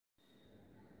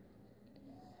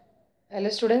Hello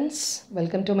students,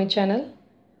 welcome to my channel.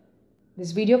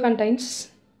 This video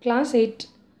contains Class 8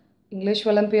 English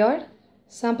Olympiad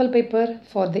sample paper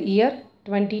for the year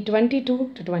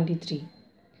 2022 to 23.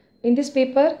 In this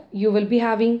paper, you will be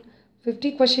having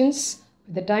 50 questions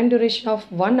with a time duration of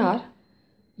 1 hour.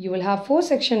 You will have 4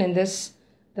 sections in this.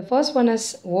 The first one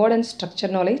is word and structure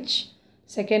knowledge.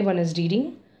 Second one is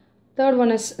reading. Third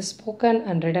one is spoken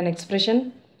and written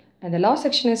expression. And the last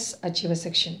section is achiever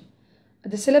section.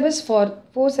 The syllabus for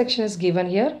 4 sections is given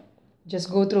here.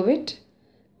 Just go through it.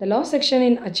 The last section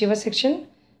in achiever section,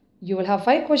 you will have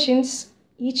 5 questions,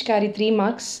 each carry 3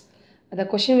 marks. The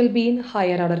question will be in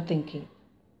higher order thinking.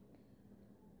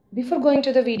 Before going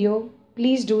to the video,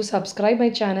 please do subscribe my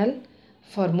channel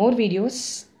for more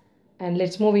videos, and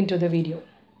let's move into the video.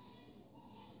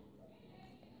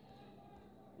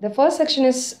 The first section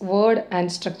is word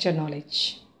and structure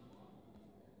knowledge.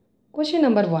 Question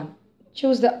number 1.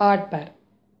 Choose the odd pair.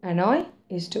 Annoy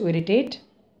is to irritate,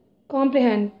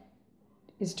 comprehend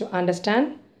is to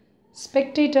understand,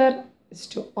 spectator is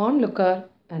to onlooker,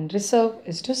 and reserve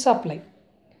is to supply.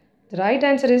 The right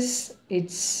answer is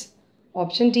it's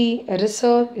option D,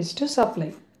 reserve is to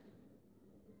supply.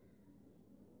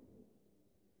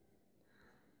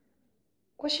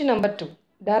 Question number 2.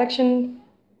 Direction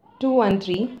 2 and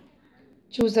 3.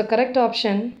 Choose the correct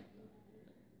option.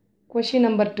 Question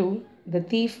number 2. The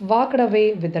thief walked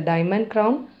away with the diamond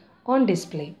crown on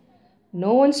display.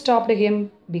 No one stopped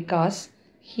him because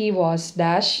he was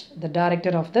dash the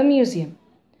director of the museum.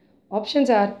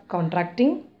 Options are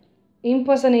contracting,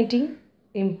 impersonating,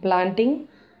 implanting,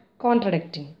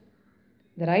 contradicting.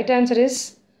 The right answer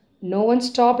is no one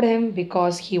stopped him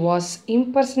because he was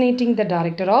impersonating the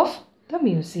director of the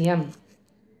museum.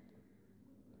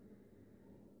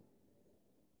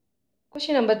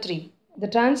 Question number 3. The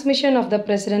transmission of the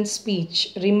president's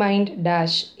speech remained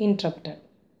dash interrupted.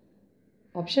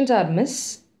 Options are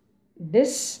miss,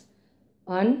 dis,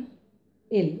 un,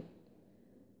 ill.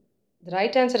 The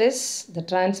right answer is the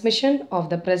transmission of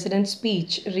the president's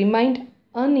speech remained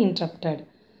uninterrupted.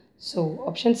 So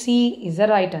option C is the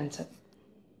right answer.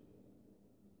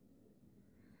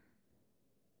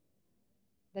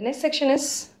 The next section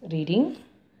is reading.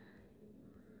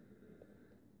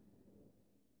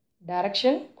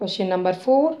 Direction, question number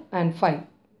 4 and 5.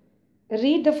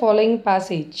 Read the following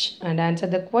passage and answer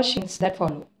the questions that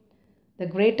follow. The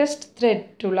greatest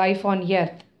threat to life on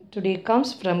Earth today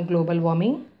comes from global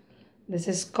warming. This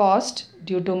is caused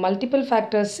due to multiple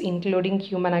factors including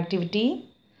human activity.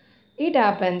 It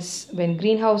happens when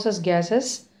greenhouse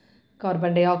gases,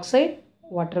 carbon dioxide,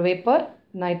 water vapor,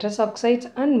 nitrous oxides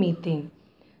and methane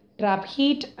trap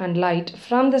heat and light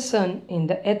from the sun in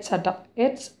the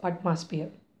Earth's atmosphere,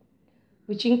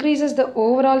 which increases the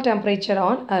overall temperature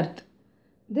on Earth.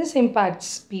 This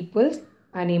impacts people,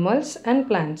 animals and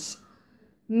plants.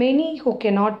 Many who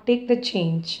cannot take the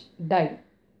change die.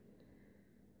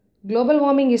 Global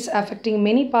warming is affecting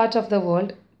many parts of the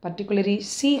world, particularly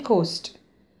sea coast.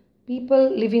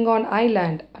 People living on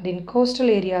island and in coastal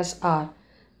areas are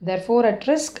therefore at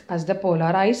risk as the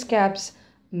polar ice caps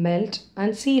melt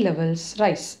and sea levels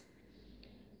rise.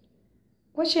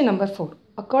 Question number 4.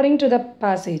 According to the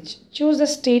passage, choose the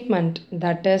statement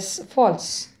that is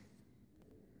false.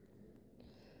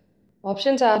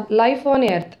 Options are life on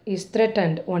Earth is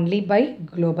threatened only by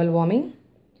global warming.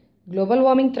 Global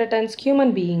warming threatens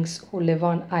human beings who live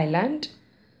on island.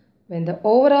 When the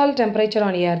overall temperature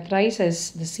on Earth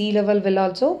rises, the sea level will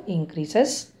also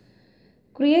increases.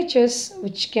 Creatures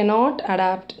which cannot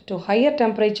adapt to higher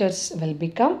temperatures will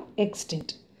become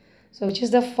extinct. So which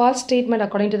is the false statement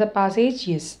according to the passage?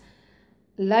 Yes.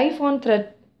 Life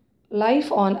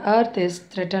on Earth is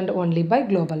threatened only by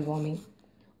global warming.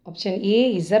 Option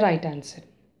A is the right answer.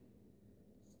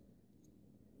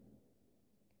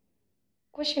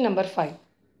 Question number 5.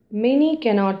 Many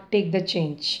cannot take the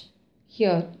change.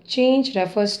 Here, change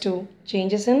refers to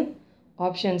changes in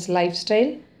options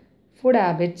lifestyle, food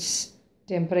habits,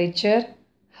 temperature,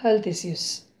 health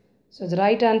issues. So the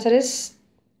right answer is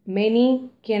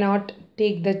many cannot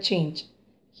take the change.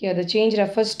 Here the change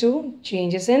refers to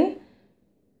changes in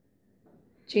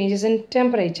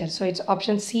temperature. So it's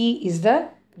option C is the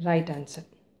right answer.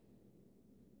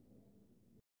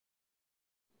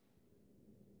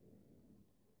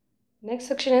 Next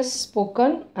section is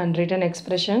spoken and written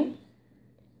expression.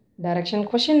 Direction,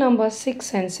 question number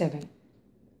 6 and 7.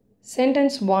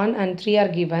 Sentence 1 and 3 are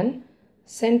given.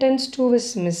 Sentence 2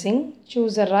 is missing.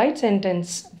 Choose the right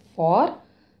sentence for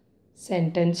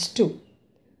sentence 2.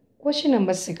 Question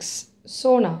number 6.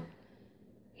 Sona.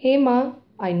 Hey Ma,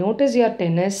 I notice your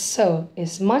tennis serve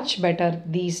is much better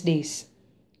these days.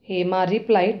 Hema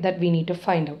replied that we need to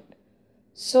find out.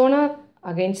 Sona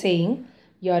again saying,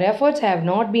 your efforts have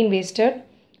not been wasted.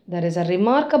 There is a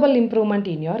remarkable improvement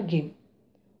in your game.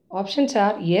 Options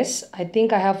are, yes, I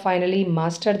think I have finally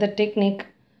mastered the technique,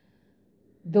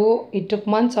 though it took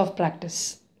months of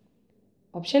practice.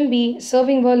 Option B,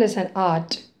 serving well is an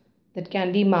art that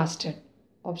can be mastered.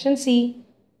 Option C,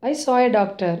 I saw a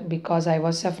doctor because I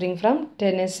was suffering from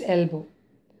tennis elbow.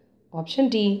 Option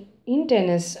D, in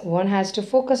tennis, one has to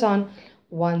focus on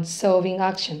one's serving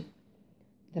action.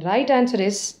 The right answer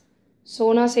is,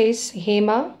 Sona says,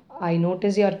 Hema, I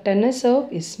notice your tennis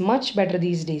serve is much better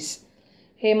these days.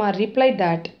 Hema replied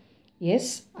that,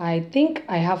 yes, I think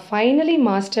I have finally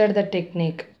mastered the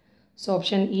technique. So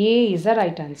option A is the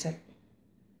right answer.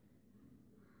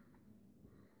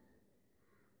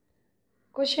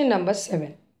 Question number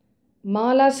 7.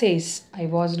 Mala says, I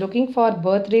was looking for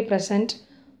birthday present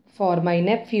for my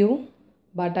nephew,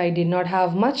 but I did not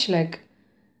have much luck.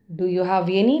 Do you have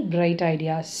any bright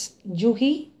ideas?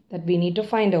 Juhi, that we need to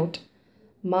find out.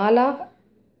 Mala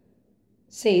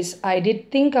says, I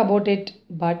did think about it,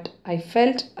 but I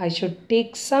felt I should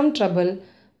take some trouble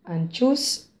and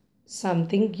choose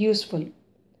something useful.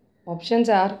 Options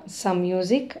are some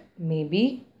music,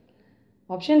 maybe.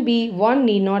 Option B, one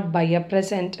need not buy a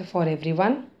present for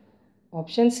everyone.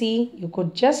 Option C, you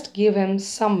could just give him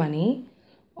some money.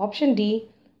 Option D,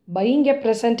 buying a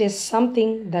present is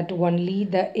something that only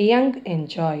the young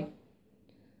enjoy.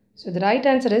 So the right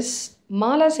answer is,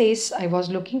 Mala says, I was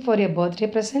looking for a birthday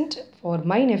present for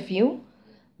my nephew,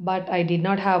 but I did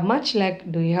not have much luck.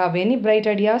 Do you have any bright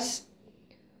ideas?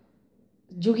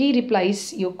 Juhi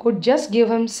replies, you could just give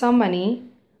him some money.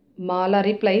 Mala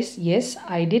replies, yes,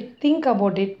 I did think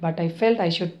about it, but I felt I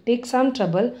should take some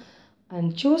trouble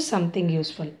and choose something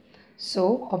useful.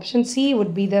 So option C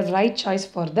would be the right choice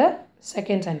for the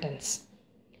second sentence.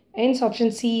 Hence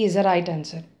option C is the right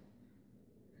answer.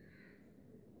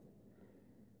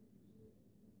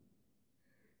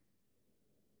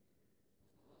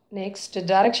 Next,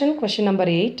 direction question number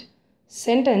 8.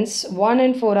 Sentence 1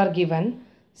 and 4 are given.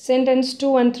 Sentence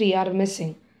 2 and 3 are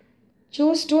missing.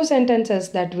 Choose two sentences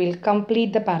that will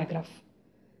complete the paragraph.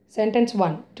 Sentence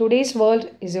 1. Today's world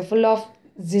is full of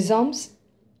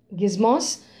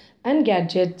gizmos and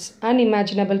gadgets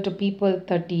unimaginable to people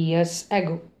 30 years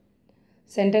ago.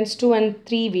 Sentence 2 and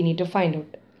 3 we need to find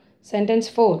out. Sentence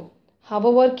 4.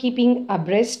 However, keeping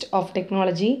abreast of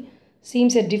technology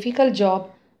seems a difficult job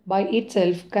by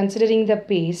itself considering the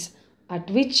pace at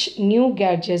which new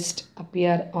gadgets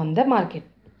appear on the market.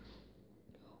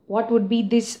 What would be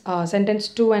this sentence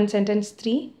 2 and sentence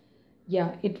 3?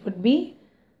 Yeah, it would be,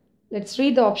 let's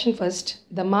read the option first.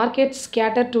 The markets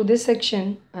scatter to this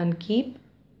section and keep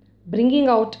bringing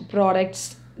out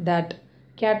products that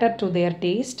cater to their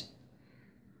taste.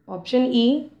 Option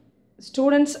E,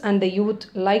 students and the youth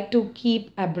like to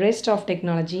keep abreast of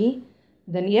technology.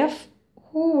 Then F,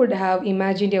 who would have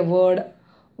imagined a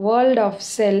world of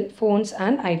cell phones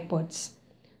and iPods?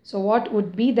 So what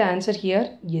would be the answer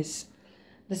here? Yes.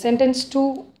 The sentence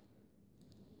 2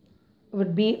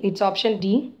 would be, it's option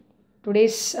D.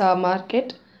 Today's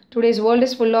world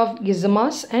is full of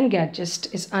gizmos and gadgets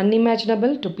is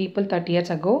unimaginable to people 30 years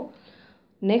ago.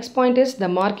 Next point is, the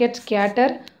markets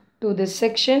cater to this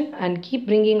section and keep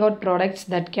bringing out products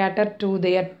that cater to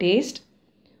their taste.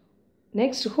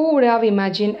 Next, who would have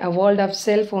imagined a world of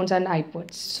cell phones and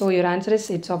iPods? So your answer is,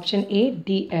 it's option A,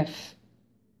 D, F.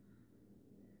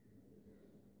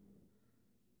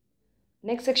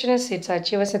 Next section is its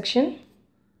achiever section.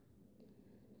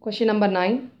 Question number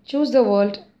 9. Choose the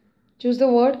word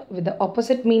with the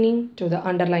opposite meaning to the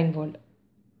underlined word.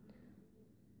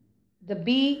 The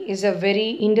bee is a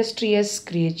very industrious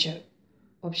creature.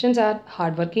 Options are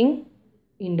hardworking,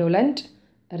 indolent,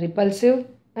 repulsive,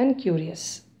 and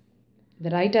curious. The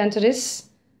right answer is,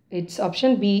 it's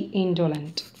option B,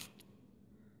 indolent.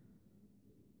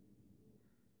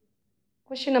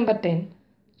 Question number 10.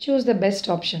 Choose the best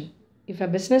option. If a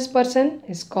business person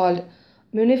is called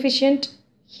munificent,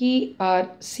 he or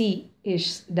she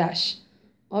is dash.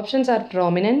 Options are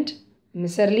prominent,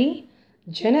 miserly,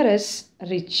 generous,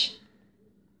 rich.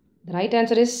 The right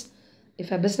answer is,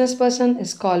 if a business person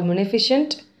is called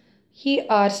munificent, he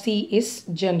or she is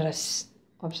generous.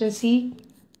 Option C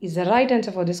is the right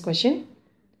answer for this question.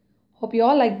 Hope you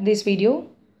all liked this video.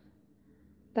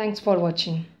 Thanks for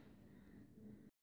watching.